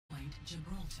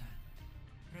Gibraltar.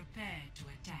 Prepare to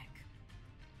attack.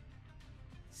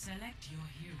 Select your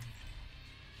hero.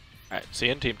 Alright, see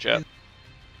you in team chat.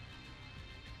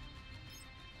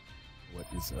 What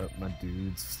is up, my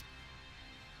dudes?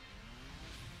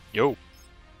 Yo.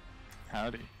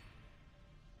 Howdy.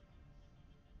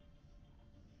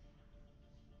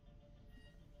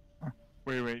 Huh.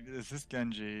 Wait, is this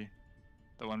Genji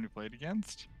the one we played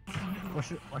against? What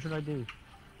should I do?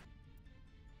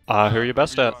 Who are you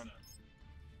best at?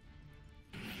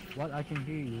 What I can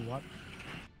hear you? What?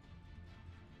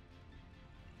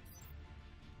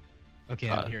 Okay,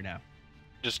 I'm here now.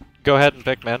 Just go ahead and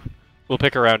pick, man. We'll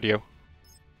pick around you.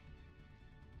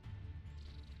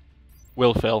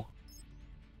 Will fill.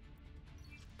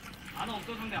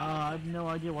 I have no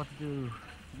idea what to do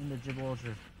in the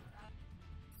Gibraltar.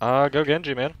 Go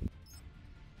Genji, man.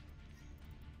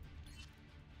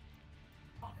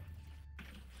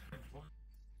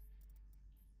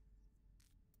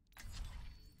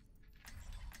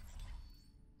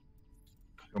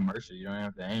 Go Mercy, you don't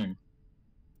have to aim.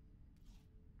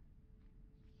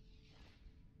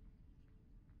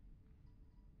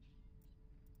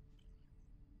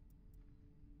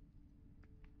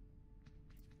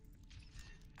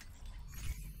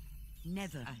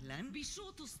 Never. Ahlan. Be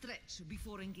sure to stretch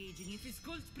before engaging if it's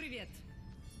called privet.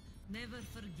 Never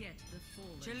forget the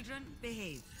fallen. Children,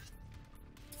 behave.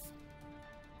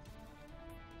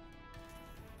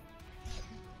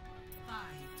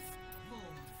 Five, four,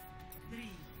 three,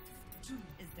 two,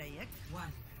 is Dayak,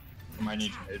 one. I might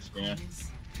need to scan.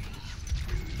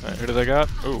 Alright, who do they got?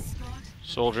 Ooh,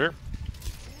 Soldier.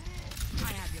 I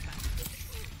have your back.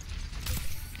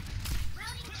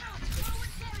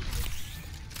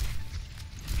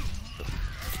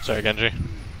 Sorry, Genji.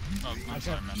 Oh, I'm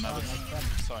sorry, man. That was...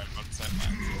 Sorry about the side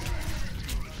lines.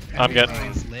 I'm getting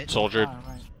Everybody's lit. soldiered.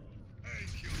 Right.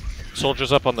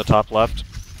 Soldier's up on the top left.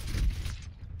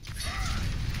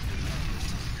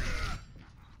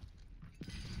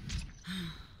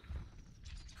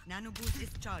 Nano boost is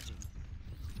charging.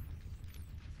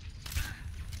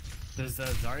 Does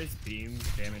Zarya's beam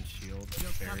damage shield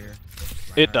barrier?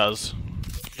 It does.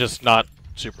 Just not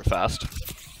super fast.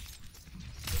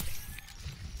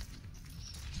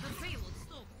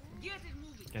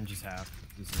 Genji's half.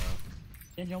 He's low.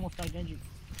 Genji almost died. Genji.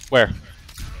 Where?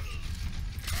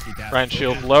 He dabbed. Ryan's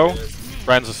shield low.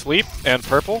 Ryan's asleep. And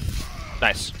purple.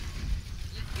 Nice.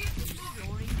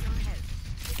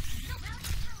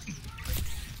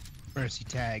 Mercy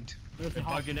tagged. They're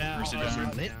bugging out. Mercy They're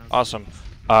down. Lit. Awesome.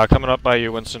 Coming up by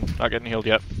you, Winston. Not getting healed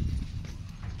yet.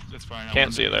 That's fine.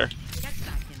 Can't see you there.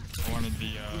 I wanted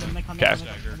the Okay.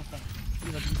 dagger.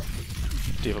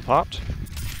 D.va popped.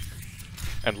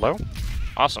 And low.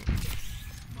 Awesome.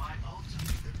 My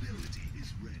ultimate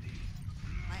is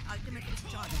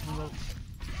charging.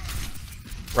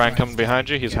 Ryan coming behind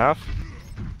you. He's half.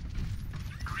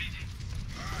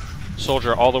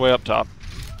 Soldier all the way up top.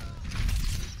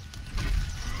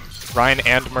 Ryan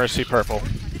and Mercy purple.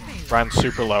 Ryan's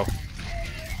super low.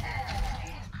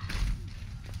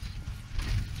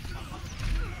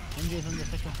 Genji is on the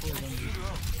second floor. Genji.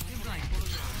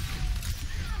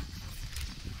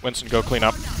 Winston, go clean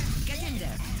up. Get in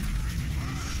there.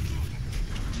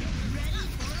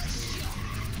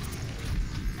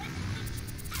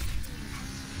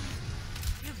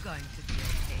 You're going to be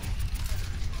okay.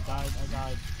 I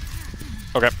died.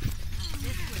 Okay.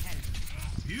 This will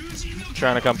help.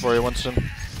 Trying to come for you, Winston.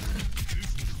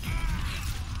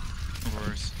 Of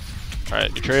course.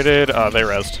 Alright, you traded. They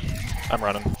rezzed. I'm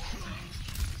running.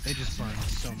 They just burned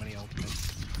so many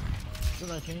ultimates. Should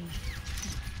I change?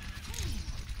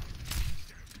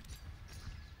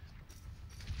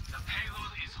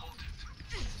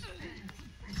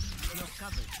 You're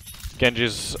covered.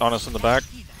 Genji's on us in the back.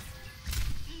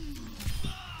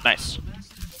 Nice.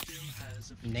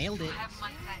 Nailed it.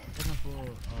 Second floor.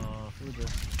 Food.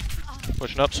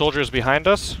 Pushing up. Soldiers behind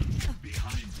us. Healing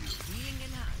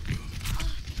enough.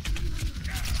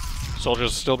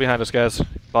 Soldiers still behind us, guys.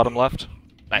 Bottom left.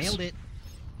 Nice. Nailed it.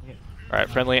 Alright,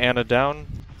 friendly Anna down.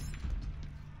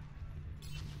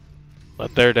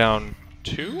 But they're down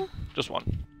 2? Just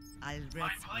 1. I'll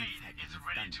rest on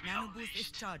Nano boost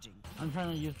is charging. I'm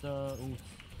trying to use the ult.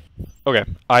 Okay,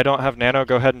 I don't have nano.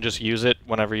 Go ahead and just use it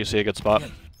whenever you see a good spot.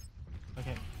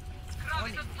 Okay.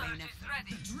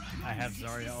 I have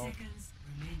Zarya ult.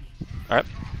 Alright.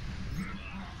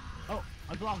 Oh,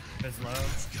 I blocked. Viz low.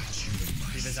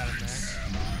 D.va's out of there.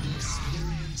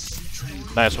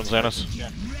 Nice one, Xhanes.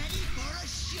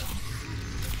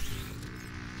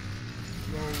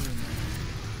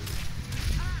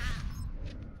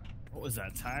 What was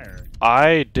that tire?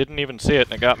 I didn't even see it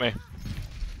and it got me.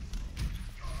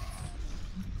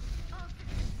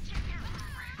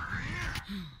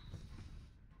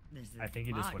 I think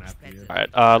he just went after you.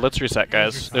 Alright, let's reset,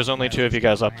 guys. There's only 2 of you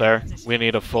guys up there. We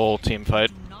need a full team fight.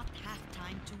 Do not have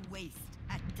time to waste.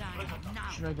 Attack now.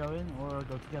 Should I go in or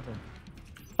go together?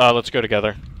 Let's go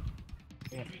together.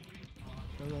 Yeah.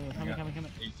 Coming.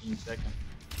 18 seconds.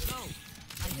 Go.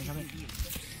 I Coming. see you.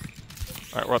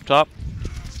 Alright, we're up top.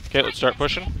 Okay, let's start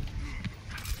pushing. 10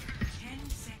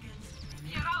 seconds.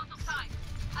 You're out of time.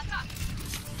 Attack.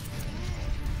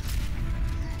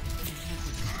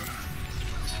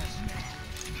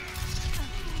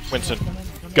 Winston,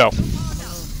 go.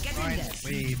 Ryan's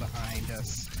way behind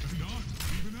us.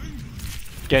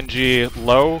 Genji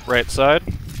low, right side.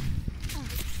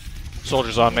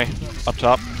 Soldier's on me, up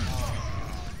top.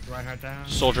 Reinhardt down.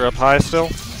 Soldier up high still.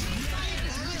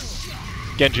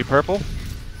 Genji purple.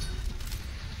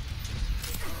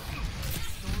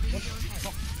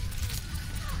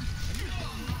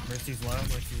 Mercy's low.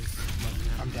 Mercy's.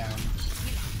 I'm down.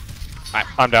 Alright,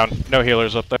 I'm down. No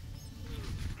healers up there.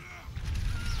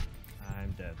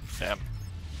 I'm dead. Damn.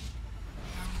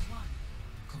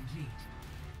 Complete.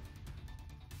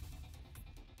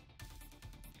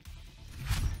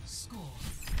 Score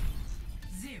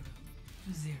 0-0.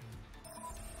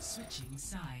 Switching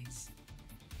sides.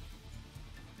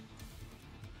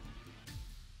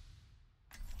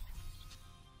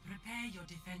 Prepare your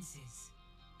defenses.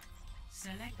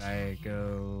 Select. I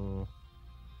go.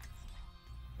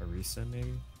 Arisa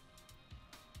maybe.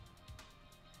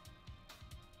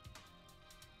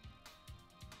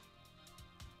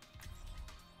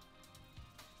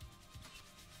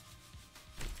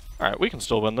 Alright, we can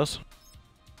still win this.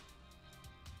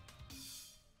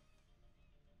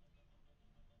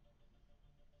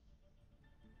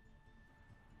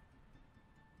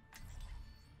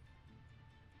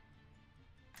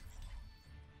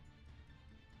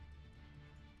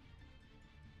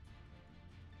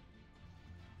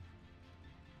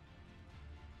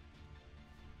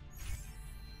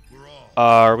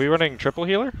 Are we running triple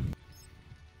healer?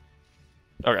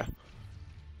 Okay.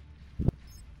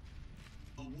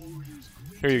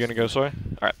 Here, you gonna go, Soy?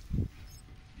 Alright.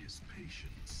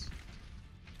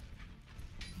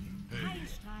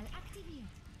 Heilstrahl aktiviert.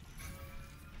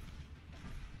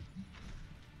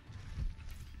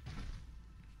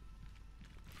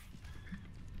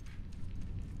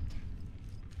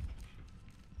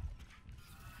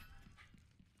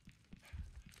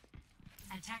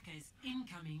 Attackers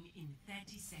incoming in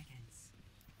 30 seconds.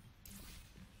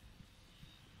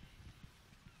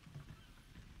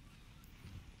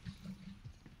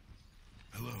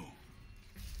 Hello.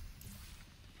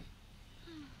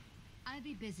 I'll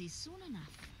be busy soon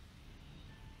enough.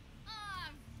 Ah,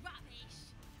 rubbish.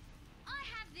 I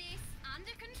have this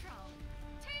under control.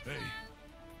 Too Hey.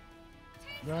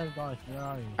 slow. Where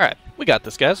are you? Alright, we got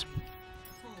this, guys.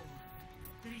 4,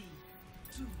 3,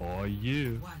 2, For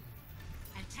you. 1.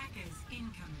 Attackers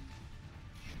incoming.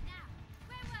 Now,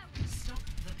 where were we? Stop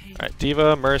the pace. Alright,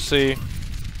 D.va, Mercy,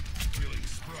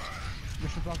 We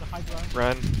should block the high ground.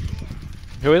 Ren.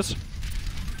 Who is?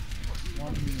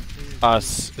 1, 2.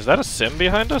 Us. Is that a sim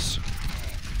behind us?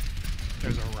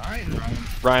 There's a Ryan.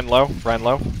 Ryan low, Ryan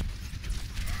low.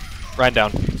 Ryan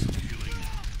down.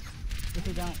 Lift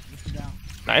it down.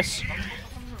 Nice.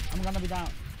 I'm gonna be down.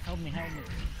 Help me.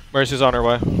 Mercy's on her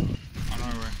way. On my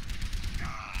way.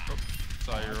 Oh,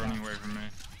 sorry, you're running away from me.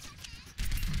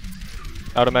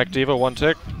 Out of mech D.va, 1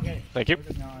 tick. Okay. Thank you.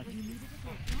 Nice.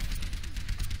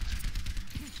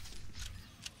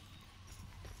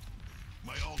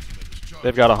 My ultimate is charged.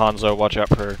 They've got a Hanzo, watch out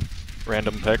for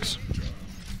random picks.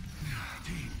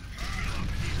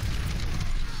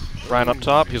 Ryan up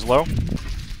top, he's low.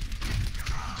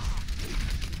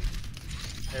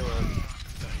 Hey, well,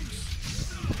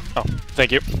 Oh,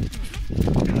 thank you.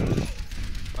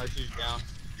 my shoes down.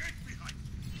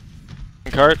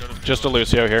 Cart, just a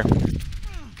Lucio here.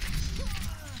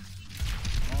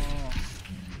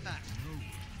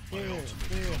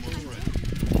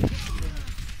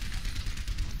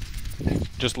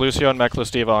 Just Lucio and Mechless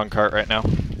D.va on cart right now.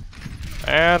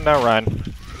 And now Ryan.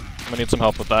 I'm gonna need some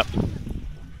help with that.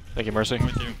 Thank you, Mercy. I'm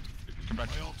with you. Come back.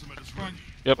 My ultimate is ready.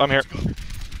 Yep, I'm here.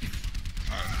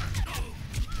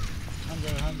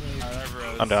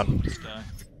 I'm down. Just die.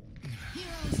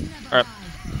 Alright.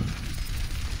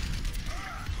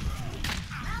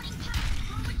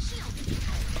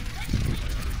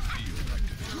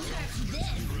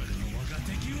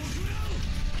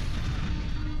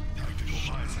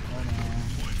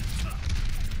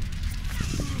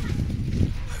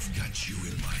 I've got you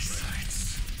in my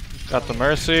sights. Got the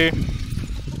Mercy.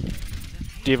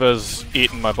 D.va's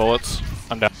eating my bullets.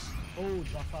 I'm down. Oh,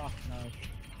 drop off. Nice.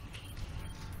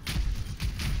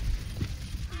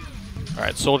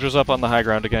 Alright, soldiers up on the high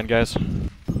ground again, guys.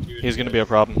 He's gonna be a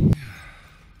problem.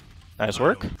 Nice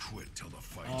work. Quit till the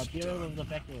fight's Pierre was done. the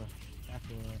factor.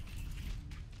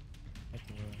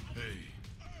 Hey,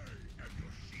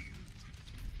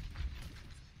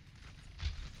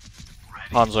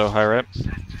 Hanzo, high right.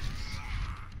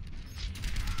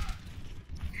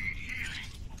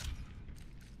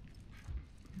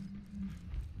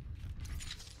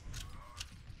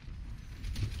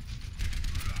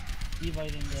 D.va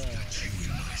in the...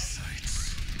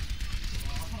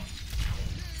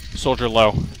 Soldier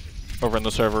low. Over in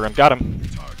the server room. Got him.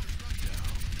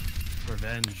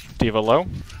 Revenge. D.va low.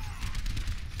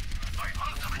 I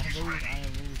have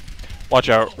Watch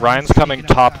out. Ryan's coming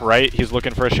top right. He's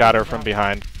looking for a shatter from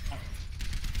behind.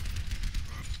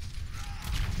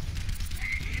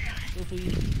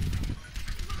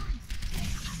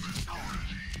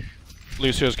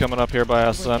 Lucio's coming up here by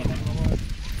us then.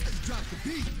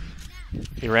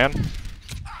 He ran.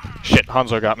 Shit,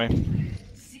 Hanzo got me.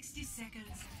 60 seconds.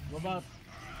 Robutt.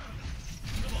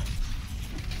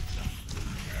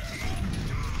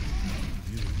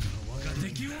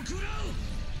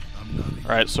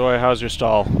 Alright, Soy, how's your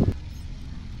stall?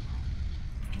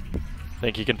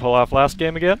 Think you can pull off last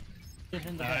game again?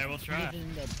 I will try.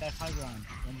 In the back high ground.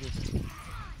 And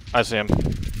I see him.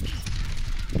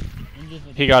 just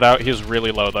He got out. He's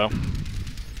really low though.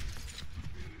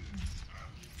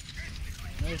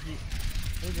 Where's the...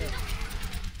 30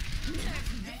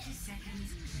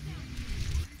 seconds.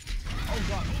 Oh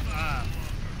god. Ah.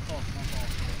 Oh, my fault.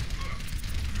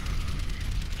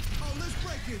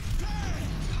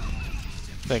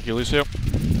 Thank you, Lucio.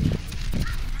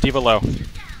 D.va low.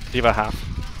 D.va half.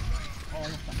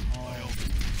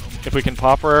 If we can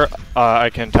pop her, I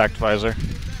can tact visor.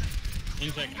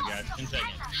 10 seconds, guys. 10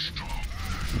 seconds.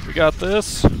 We got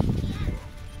this. Get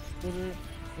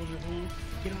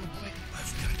on the point.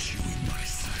 I've got you in my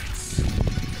sights.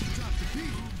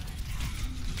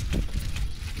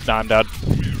 Nah, I'm dead.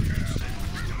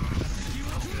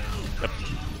 Yep.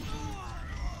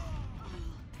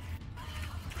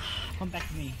 Come back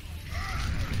to me.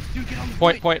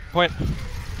 Point.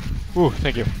 Ooh,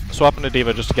 thank you. Swap into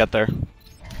D.va just to get there.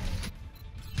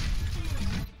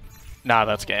 Nah,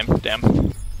 that's game.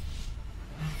 Damn.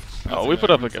 Oh, we put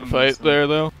up a good fight there,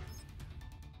 though.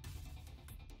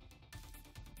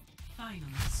 Final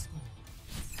score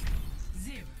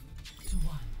 0-1.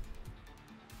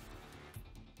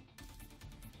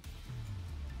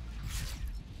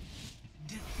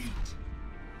 Defeat.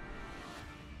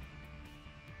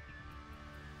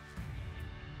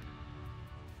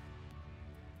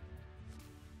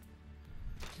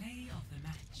 Play of the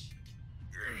match.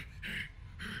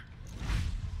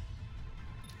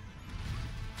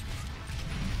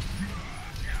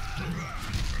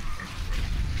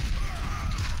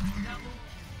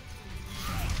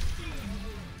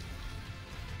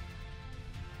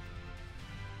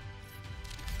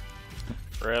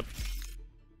 Rip.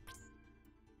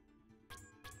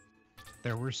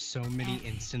 There were so many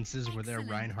instances where their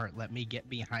Reinhardt let me get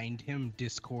behind him,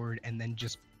 Discord, and then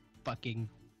just fucking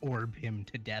orb him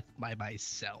to death by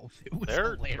myself. It was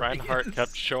Their hilarious. Reinhardt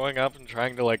kept showing up and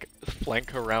trying to, like,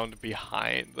 flank around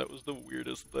behind. That was the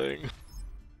weirdest thing.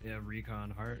 Yeah,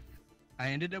 recon heart. I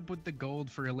ended up with the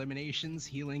gold for eliminations,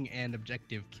 healing, and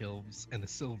objective kills, and the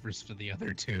silvers for the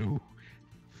other two.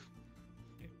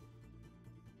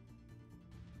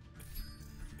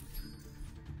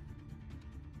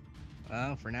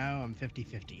 Well, for now, I'm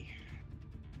 50-50.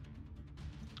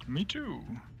 Me too.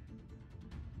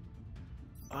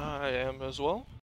 I am as well.